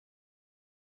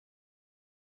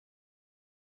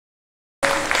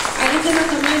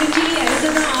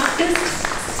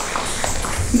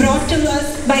to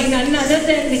us by none other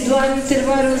than Vidwan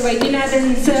Tiruvarur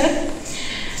Vaidyanathan sir,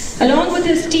 along with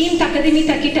his team Dhimi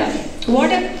Thakita.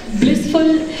 What a blissful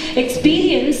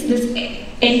experience this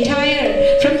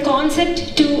entire, from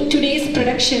concept to today's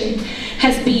production,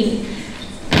 has been.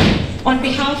 On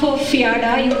behalf of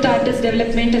FIADA, Youth Artist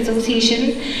Development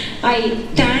Association, I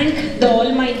thank the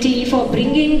Almighty for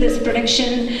bringing this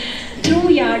production through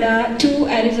YADA to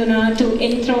Arizona to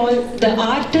enthrall the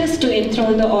artists, to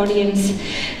enthrall the audience.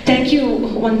 Thank you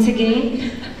once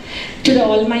again to the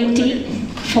Almighty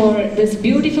for this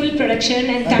beautiful production,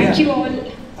 and thank you all.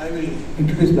 I will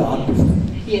introduce the artist.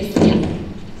 Yes, yeah.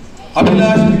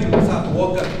 Abhilash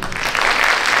Walker.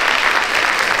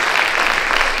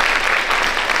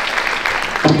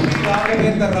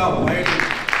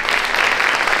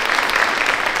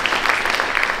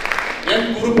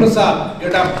 Guru Prasad,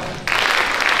 get up.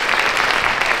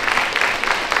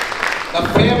 The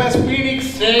famous Phoenix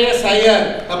Shreyas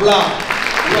Iyer, tabla.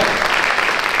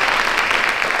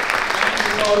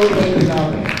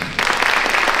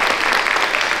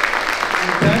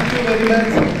 Thank you very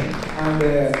much. And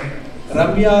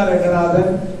Ramya Ranganathan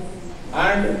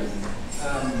and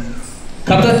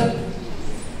Kathak.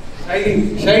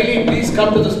 Shri, please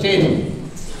come to the stage.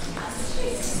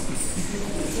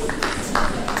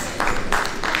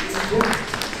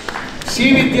 Shri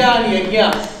Vidya and Yajna.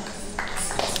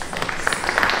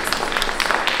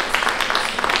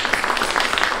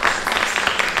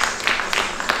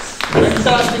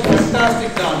 Fantastic,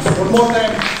 fantastic dance. One more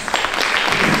time.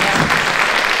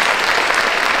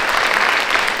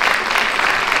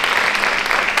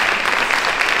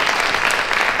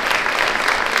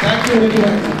 Thank you very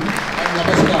much.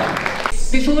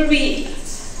 Before we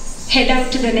head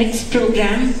out to the next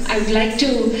program, I would like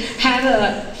to have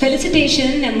a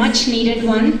felicitation, a much needed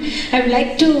one. I would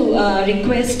like to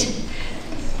request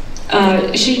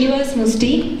Shri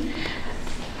Musti,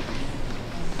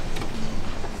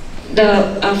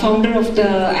 the founder of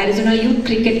the Arizona Youth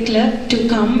Cricket Club, to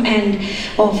come and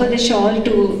offer the shawl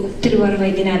to Tiruvarur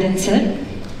Vaidyanathan sir.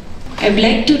 I would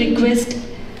like to request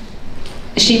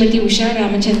Srimati Usha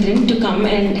Ramachandran to come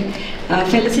and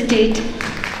felicitate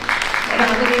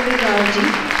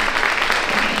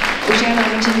Usha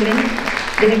Ramachandran,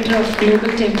 Director of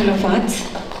Global Temple of Arts.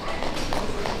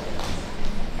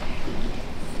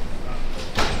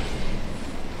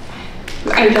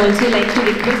 I would also like to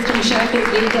request Usha to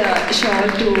give the shawl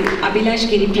to Abhilash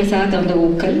Giri Prasad on the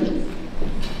vocal.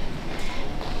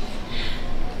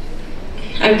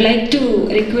 I would like to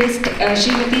request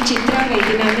Srimati Chitra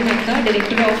Vaidyanathan Akka,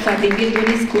 Director of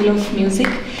DevaNrityam School of Music,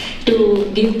 to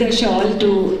give the shawl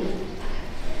to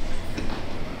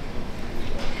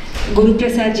Guru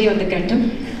Prasad ji on the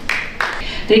ghatam.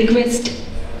 Request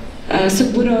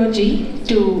Subburao ji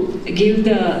to give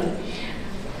the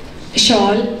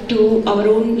shawl to our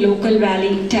own local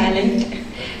valley talent,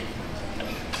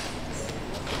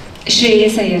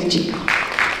 Shreyas Iyer ji.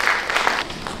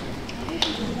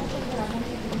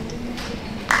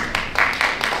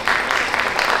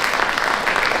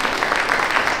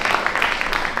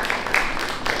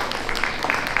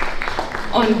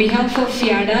 On behalf of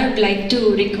FIADA, I would like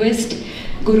to request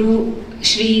Guru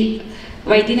Shri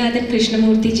Vaidyanathan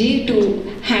Krishnamurti ji to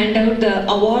hand out the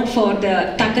award for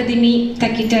the Dhimi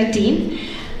Thakita team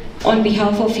on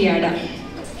behalf of FIADA.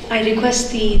 I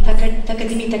request the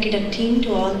Dhimi Thakita team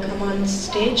to all come on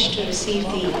stage to receive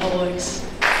the awards.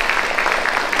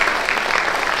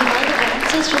 Can all the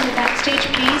dancers from the backstage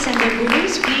please, and their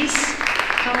gurus please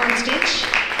come on stage.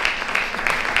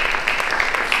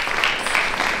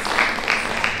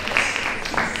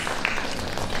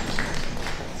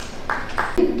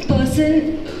 Person,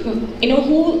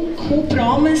 who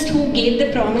promised, who gave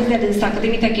the promise that this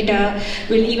Dhimi Thakita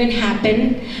will even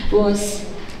happen was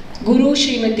Guru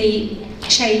Srimati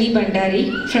Shaili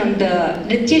Bandari from the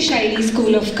Nritya Shaili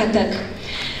School of Kathak.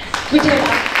 With her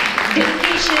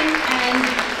dedication and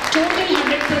total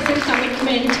 100%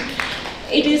 commitment,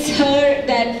 it is her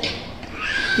that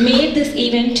made this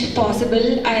event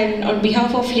possible, and on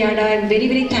behalf of YADA, I am very,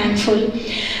 very thankful.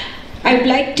 I would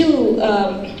like to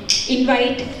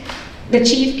invite the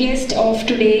chief guest of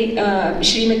today,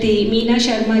 Srimati Meena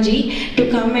Sharma ji, to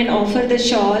come and offer the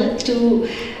shawl to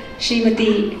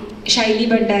Srimati Shaili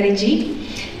Bandari ji.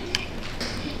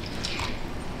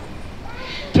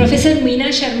 Professor Meena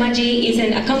Sharma ji is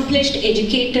an accomplished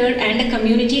educator and a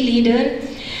community leader,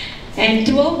 and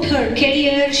throughout her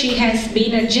career she has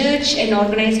been a judge and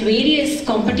organized various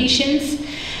competitions.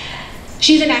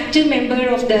 She is an active member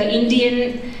of the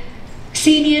Indian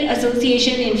Senior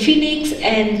Association in Phoenix,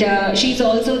 and she's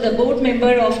also the board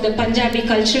member of the Punjabi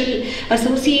Cultural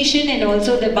Association and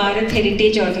also the Bharat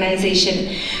Heritage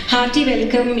Organization. Hearty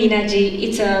welcome, Meena ji.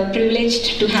 It's a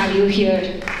privilege to have you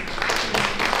here.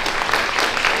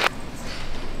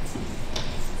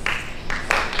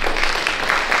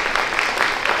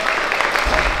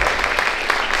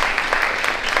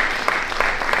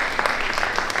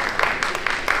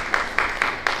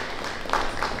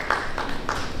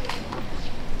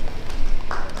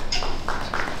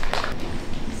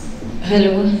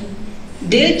 Hello.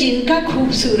 दिल जिनका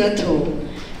खूबसूरत हो,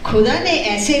 खुदा ने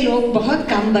ऐसे लोग बहुत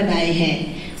कम बनाए हैं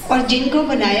और जिनको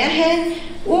बनाया है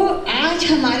वो आज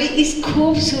हमारी इस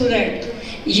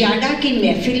खूबसूरत याडा की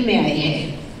महफिल में आए हैं।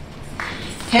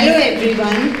 Hello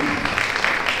everyone,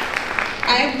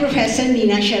 I am professor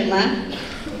Neena Sharma.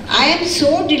 I am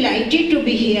so delighted to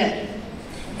be here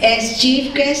as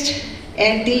chief guest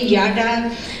at the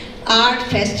Yada Art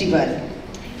Festival.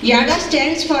 Yada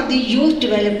stands for the Youth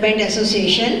Development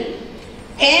Association,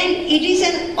 and it is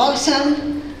an awesome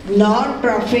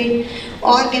non-profit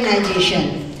organization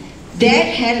that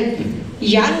help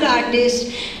young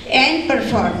artists and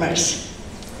performers.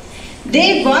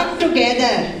 They work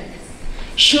together,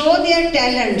 show their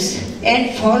talents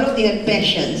and follow their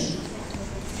passions.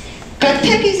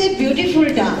 Kathak is a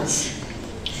beautiful dance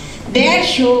that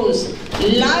shows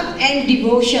love and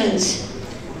devotions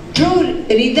through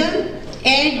rhythm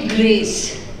and grace.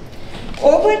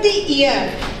 Over the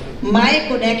year, my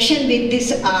connection with this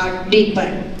art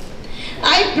deepened.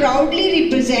 I proudly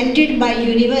represented my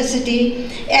university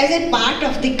as a part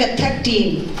of the Kathak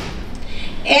team,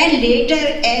 and later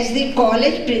as the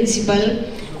college principal,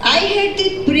 I had the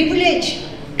privilege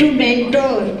to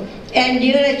mentor and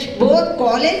nourish both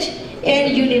college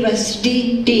and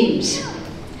university teams.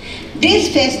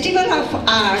 This Festival of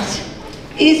Arts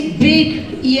is a big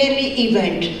yearly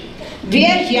event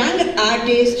where young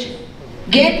artists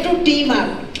get to team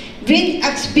up with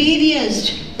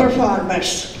experienced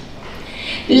performers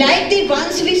like the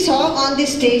ones we saw on the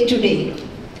stage today.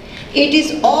 It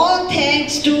is all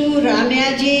thanks to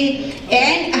Ramya ji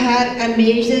and her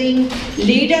amazing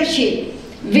leadership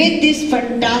with this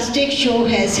fantastic show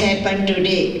has happened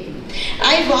today.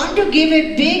 I want to give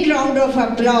a big round of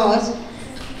applause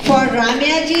for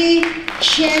Ramya ji,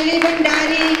 Shri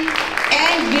Bhandari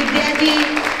and Vidya ji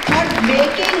for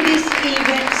making this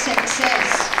event success.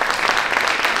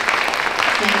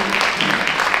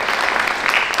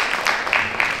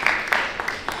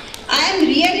 I am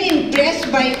really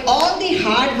impressed by all the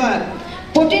hard work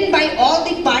put in by all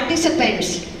the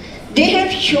participants. They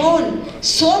have shown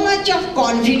so much of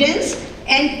confidence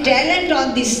and talent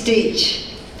on this stage.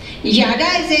 Yada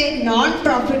is a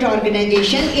non-profit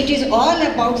organization. It is all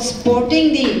about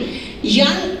supporting the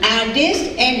young artists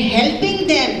and helping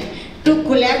them to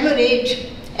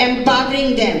collaborate,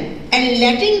 empowering them and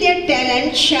letting their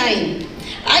talent shine.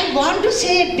 I want to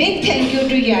say a big thank you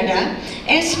to Yada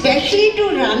and especially to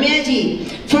Ramya ji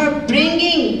for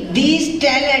bringing these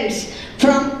talents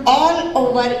from all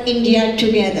over India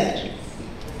together.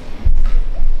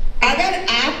 अगर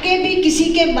आपके भी किसी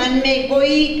के मन में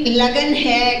कोई लगन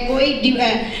है, कोई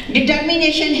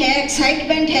डिटर्मिनेशन है,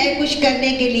 एक्साइटमेंट है कुछ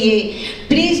करने के लिए,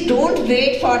 please don't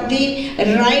wait for the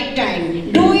right time,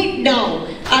 do it now.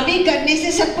 अभी करने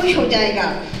से सब कुछ हो जाएगा।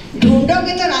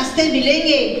 ढूंढोगे तो रास्ते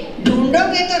मिलेंगे,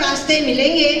 ढूंढोगे तो रास्ते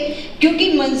मिलेंगे,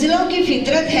 क्योंकि मंजिलों की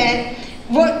फितरत है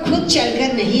वो खुद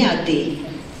चलकर नहीं आती।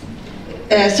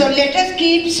 So let us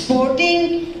keep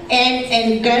supporting and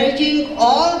encouraging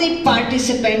all the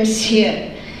participants here.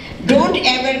 Don't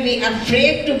ever be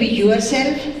afraid to be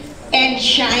yourself and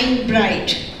shine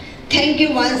bright. Thank you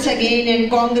once again and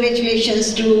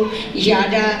congratulations to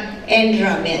Yada and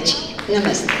Ramya ji.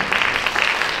 Namaste.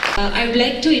 I would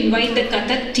like to invite the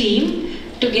Kathak team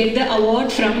to get the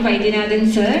award from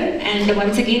Vaidyanathan sir, and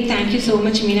once again thank you so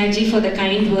much Meena ji for the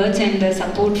kind words and the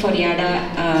support for Yada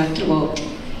throughout.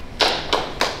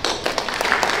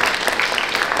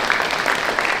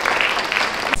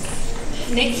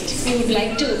 Next, we would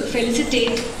like to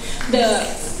felicitate the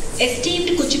esteemed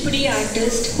Kuchipudi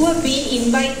artists who have been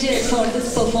invited for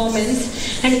this performance,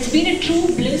 and it's been a true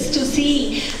bliss to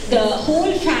see the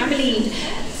whole family,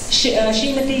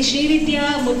 Srimati Srividya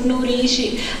Mutnuri,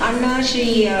 Anna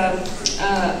Shri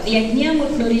Yajna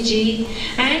Mutnuri ji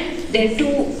and their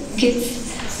two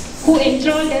kids who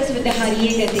enthralled us with the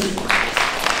Hariye Gati.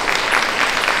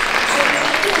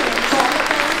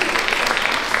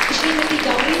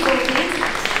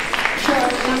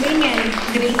 Coming and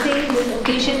gracing this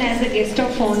occasion as a guest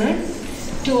of honor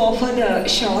to offer the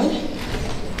shawl.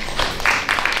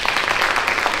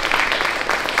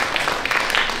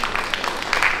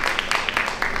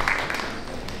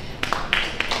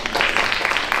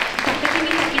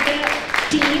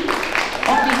 team,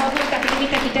 on behalf of Thakita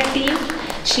Thakita team,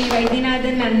 Shri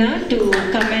Vaidyanathan Anna to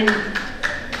come and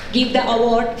give the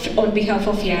award on behalf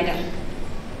of Yada.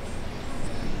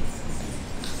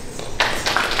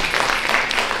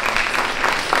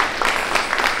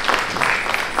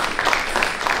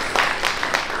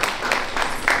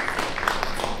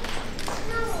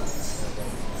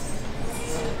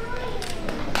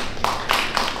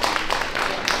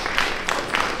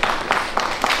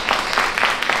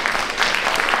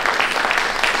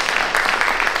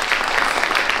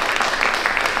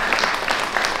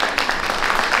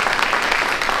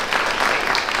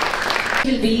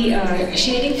 Will be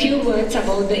sharing few words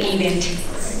about the event.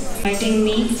 Inviting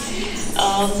me,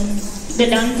 the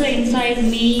dancer inside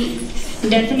me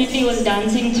definitely was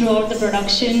dancing throughout the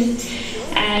production,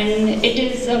 and it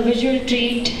is a visual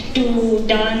treat to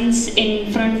dance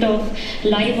in front of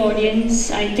live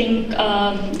audience. I think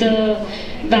the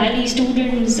Valley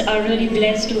students are really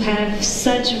blessed to have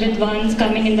such Vidwans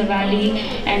coming in the Valley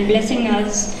and blessing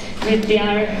us with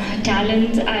their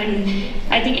talent, and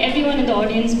I think everyone in the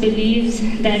audience believes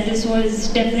that this was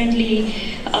definitely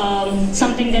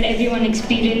something that everyone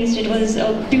experienced. It was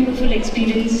a beautiful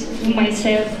experience for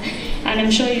myself, and I'm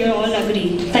sure you all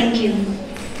agree. Thank you.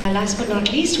 Last but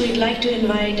not least, we'd like to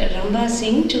invite Ramba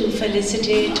Singh to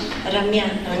felicitate Ramya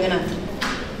Ranganathan.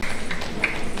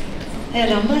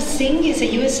 Ramba Singh is a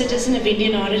US citizen of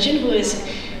Indian origin who has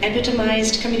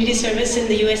epitomized community service in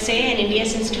the USA and India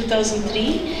since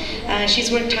 2003.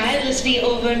 She's worked tirelessly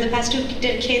over the past 2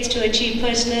 decades to achieve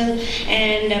personal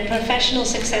and professional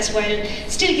success while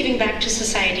still giving back to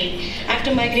society.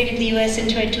 After migrating to the US in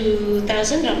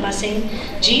 2000, Ramba Singh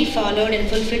Ji followed and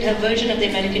fulfilled her version of the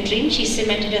American dream. She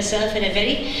cemented herself in a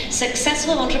very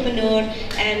successful entrepreneur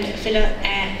and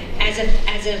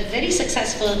as a very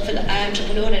successful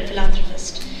entrepreneur and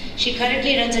philanthropist. She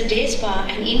currently runs a day spa,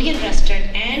 an Indian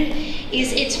restaurant, and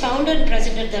is its founder and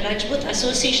president of the Rajput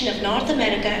Association of North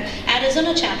America,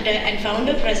 Arizona chapter, and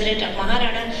founder president of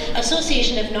Maharana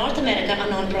Association of North America, a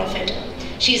non-profit.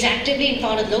 She is actively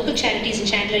involved with local charities in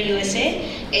Chandler, USA,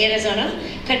 Arizona,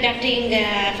 conducting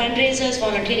fundraisers,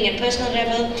 volunteering, and personal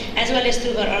level, as well as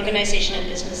through her organization and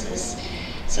businesses.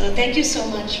 So thank you so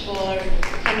much for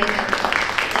coming up.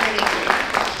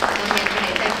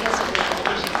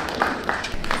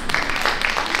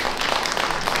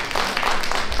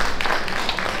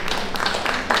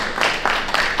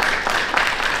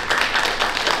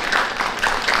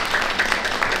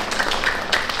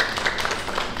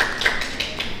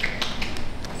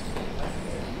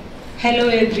 Hello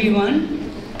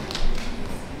everyone.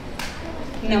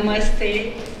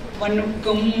 Namaste.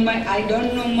 Vanakkam. I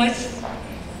don't know much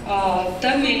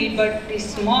Tamil, but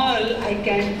small I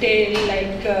can tell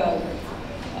like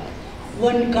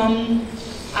Vanakkam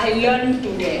I learned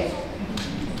today.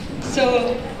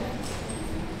 So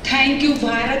thank you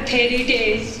Bharat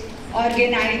Heritage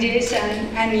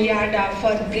Organization and YADA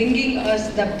for bringing us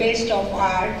the best of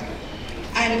art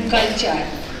and culture.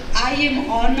 I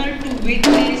am honored to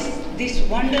witness this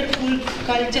wonderful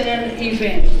cultural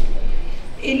event.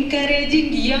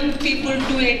 Encouraging young people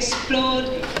to explore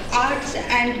arts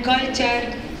and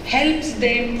culture helps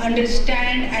them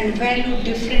understand and value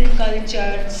different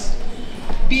cultures,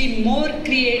 be more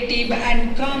creative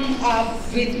and come up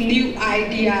with new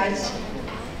ideas,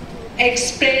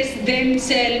 express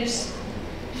themselves,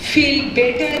 feel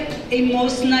better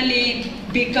emotionally,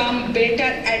 become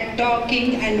better at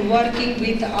talking and working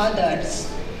with others.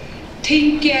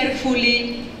 Think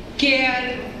carefully,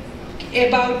 care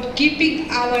about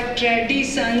keeping our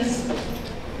traditions,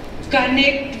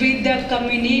 connect with the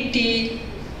community,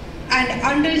 and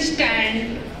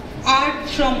understand art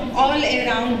from all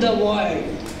around the world.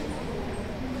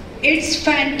 It's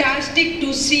fantastic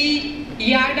to see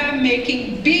YADA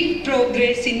making big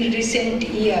progress in recent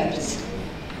years.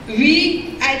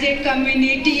 We as a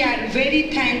community are very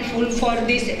thankful for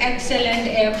these excellent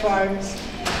efforts.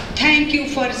 Thank you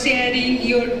for sharing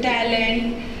your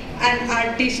talent and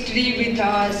artistry with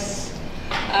us.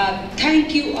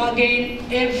 Thank you again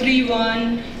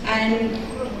everyone, and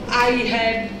I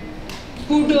have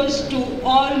kudos to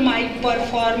all my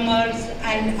performers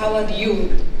and our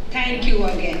youth. Thank you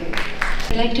again.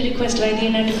 I'd like to request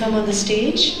Vaidyanathan to come on the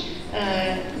stage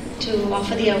to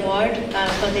offer the award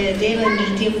for the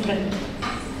DevaNrityam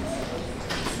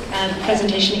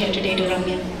presentation here today to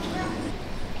Ramya.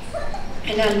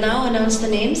 And I'll now announce the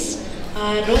names.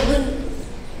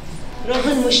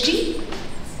 Rohan Mushti,